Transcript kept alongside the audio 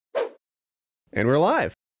And we're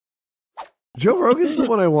live. Joe Rogan's the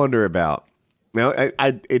one I wonder about. Now,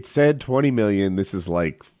 it said 20 million. This is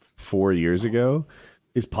like 4 years ago.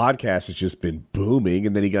 His podcast has just been booming,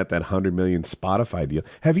 and then he got that 100 million Spotify deal.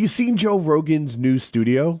 Have you seen Joe Rogan's new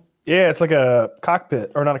studio? Yeah, it's like a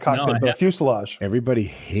cockpit, or not a cockpit, but a fuselage. Everybody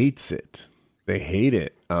hates it. They hate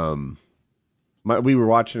it. We were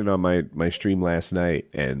watching it on my stream last night,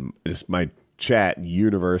 and just my chat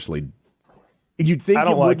universally. You'd think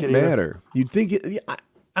it wouldn't matter. You'd think it.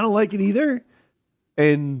 I don't like it either.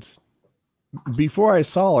 And before I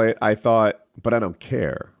saw it, I thought, but I don't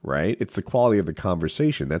care, right? It's the quality of the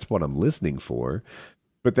conversation. That's what I'm listening for.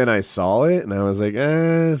 But then I saw it, and I was like,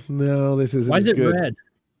 no, this isn't. Why is it good. red?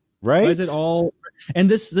 Right? Why is it all? And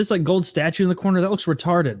this like gold statue in the corner, that looks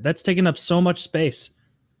retarded. That's taking up so much space.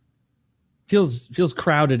 Feels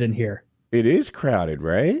crowded in here. It is crowded,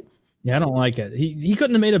 right? Yeah, I don't like it. He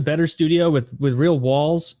couldn't have made a better studio with real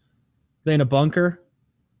walls than a bunker.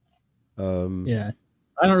 Yeah.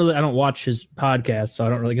 I don't watch his podcast, so I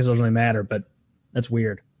don't really guess it doesn't really matter, but that's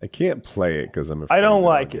weird. I can't play it because I'm afraid I don't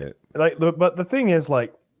like it. But the thing is,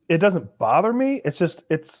 like, it doesn't bother me. It's just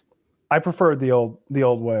I prefer the old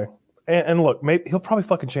way. And look, maybe he'll probably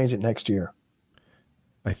fucking change it next year.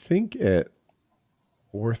 I think at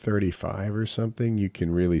 435 or something, you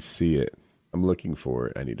can really see it. I'm looking for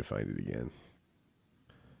it. I need to find it again.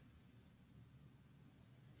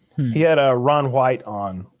 He had Ron White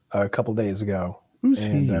on a couple days ago. Who's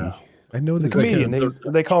he? I know the comedian.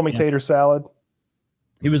 They call me Tater Salad.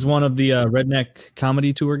 He was one of the redneck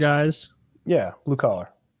comedy tour guys. Yeah, blue collar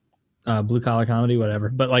comedy, whatever.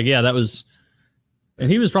 But like, yeah, that was,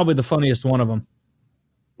 and he was probably the funniest one of them.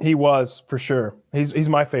 He was, for sure. He's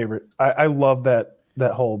my favorite. I love that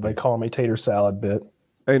whole they call me Tater Salad bit.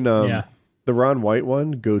 And the Ron White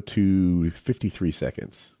one, go to 53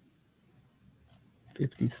 seconds.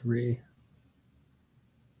 53.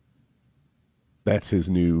 That's his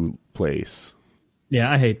new place.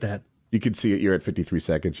 Yeah, I hate that. You can see it. You're at 53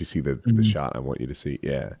 seconds. You see the shot I want you to see.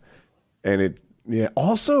 Yeah. And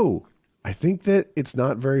also, I think that it's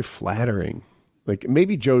not very flattering. Like,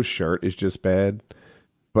 maybe Joe's shirt is just bad,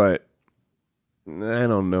 but I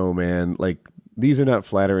don't know, man. Like, these are not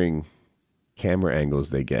flattering camera angles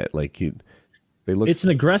they get. Like, they look. It's an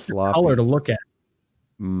aggressive color to look at.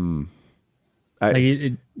 Mm.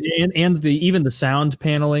 Even the sound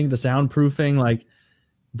paneling, the soundproofing, like,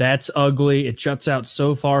 that's ugly. It juts out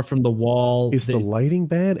so far from the wall. Is the lighting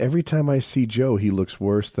bad? Every time I see Joe, he looks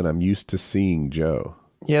worse than I'm used to seeing Joe.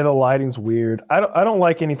 Yeah, the lighting's weird. I don't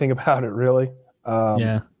like anything about it, really.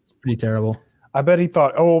 Yeah, it's pretty terrible. I bet he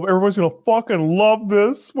thought, oh, everyone's gonna fucking love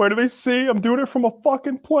this. Where do they see? I'm doing it from a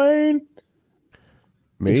fucking plane.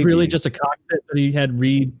 Maybe. It's really just a cockpit that he had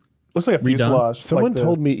looks like a fuselage. Someone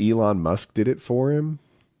told me Elon Musk did it for him.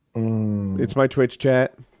 It's my Twitch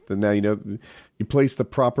chat. Then now you know you place the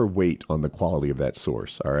proper weight on the quality of that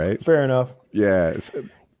source. All right. Fair enough. Yeah.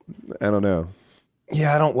 I don't know.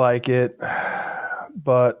 Yeah, I don't like it,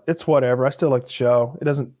 but it's whatever. I still like the show. It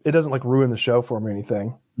doesn't like ruin the show for me or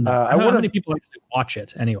anything. I wonder how many people actually watch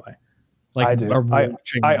it anyway. Like, I do.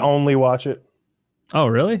 I only watch it. Oh,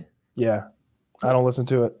 really? Yeah. I don't listen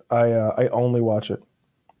to it. I only watch it.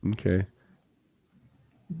 Okay.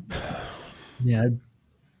 Yeah.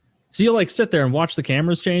 So you'll like sit there and watch the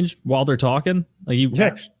cameras change while they're talking? Like it's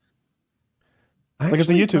a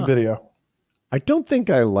YouTube video. I don't think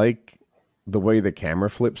I like the way the camera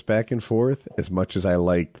flips back and forth as much as I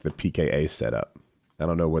like the PKA setup. I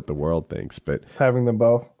don't know what the world thinks, but having them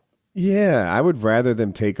both. Yeah, I would rather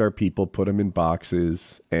them take our people, put them in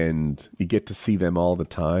boxes, and you get to see them all the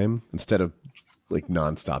time instead of like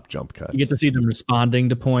nonstop jump cuts. You get to see them responding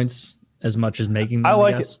to points as much as making them. I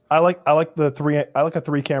like it. I like a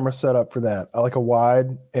 3 camera setup for that. I like a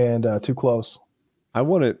wide and too close. I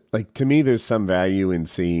want to, like, to me, there's some value in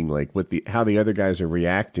seeing like how the other guys are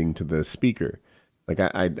reacting to the speaker. Like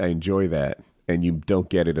I enjoy that, and you don't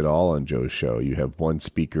get it at all on Joe's show. You have one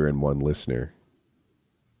speaker and one listener,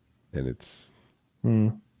 and it's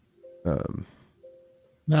no.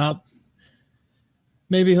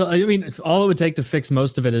 Maybe all it would take to fix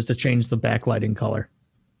most of it is to change the backlighting color.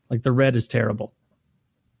 Like the red is terrible.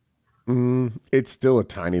 It's still a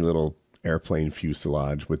tiny little airplane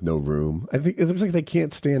fuselage with no room. I think it looks like they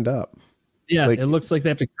can't stand up. Yeah, it looks like they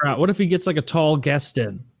have to crowd. What if he gets like a tall guest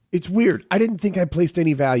in? It's weird. I didn't think I placed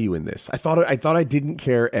any value in this. I thought I didn't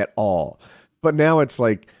care at all. But now it's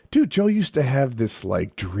like, dude, Joe used to have this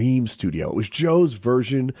like dream studio. It was Joe's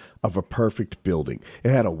version of a perfect building.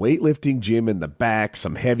 It had a weightlifting gym in the back,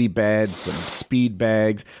 some heavy beds, some speed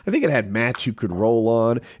bags. I think it had mats you could roll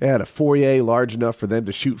on. It had a foyer large enough for them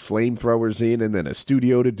to shoot flamethrowers in, and then a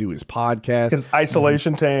studio to do his podcast. His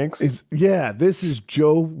isolation tanks. This is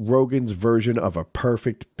Joe Rogan's version of a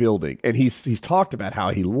perfect building. And he's talked about how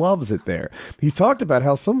he loves it there. He's talked about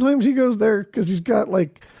how sometimes he goes there because he's got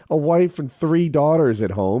like a wife and 3 daughters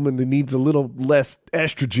at home and he needs a little less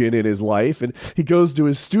estrogen in his life. And he goes to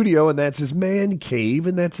his studio and that's his man cave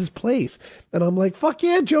and that's his place. And I'm like, fuck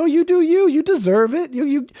yeah, Joe, you do you. You deserve it.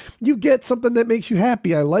 You get something that makes you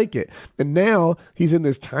happy. I like it. And now he's in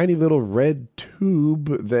this tiny little red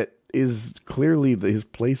tube that is clearly his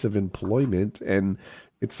place of employment. And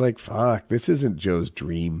it's like, fuck, this isn't Joe's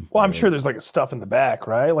dream. Well, I'm sure there's like stuff in the back,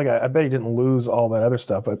 right? Like I bet he didn't lose all that other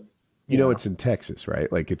stuff, but you know, it's in Texas,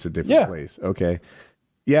 right? Like it's a different place. Okay.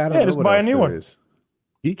 Yeah, I don't know just what buy else a new there one. is.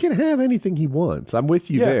 He can have anything he wants. I'm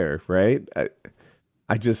with you there, right? I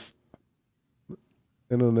don't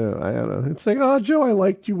know. I don't know. It's like, oh, Joe, I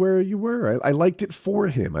liked you where you were. I liked it for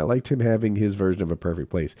him. I liked him having his version of a perfect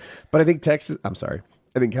place. But I think I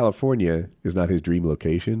think California is not his dream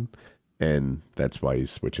location, and that's why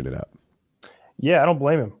he's switching it up. Yeah, I don't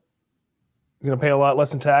blame him. He's going to pay a lot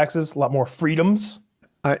less in taxes, a lot more freedoms.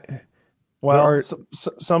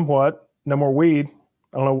 Somewhat. No more weed.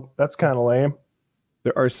 I don't know. That's kind of lame.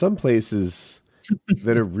 There are some places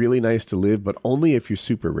that are really nice to live, but only if you're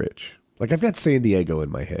super rich. Like I've got San Diego in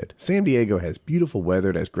my head. San Diego has beautiful weather.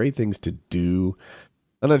 It has great things to do.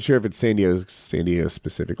 I'm not sure if it's San Diego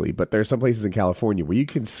specifically, but there are some places in California where you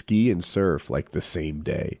can ski and surf like the same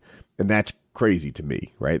day. And that's crazy to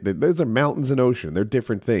me, right? Those are mountains and ocean. They're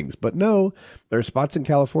different things. But no, there are spots in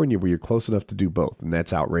California where you're close enough to do both, and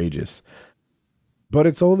that's outrageous. But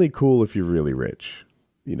it's only cool if you're really rich.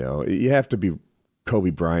 You know, you have to be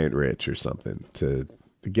Kobe Bryant rich or something to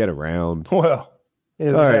get around. Well, he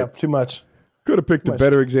doesn't have too much. Could have picked a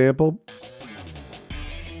better example.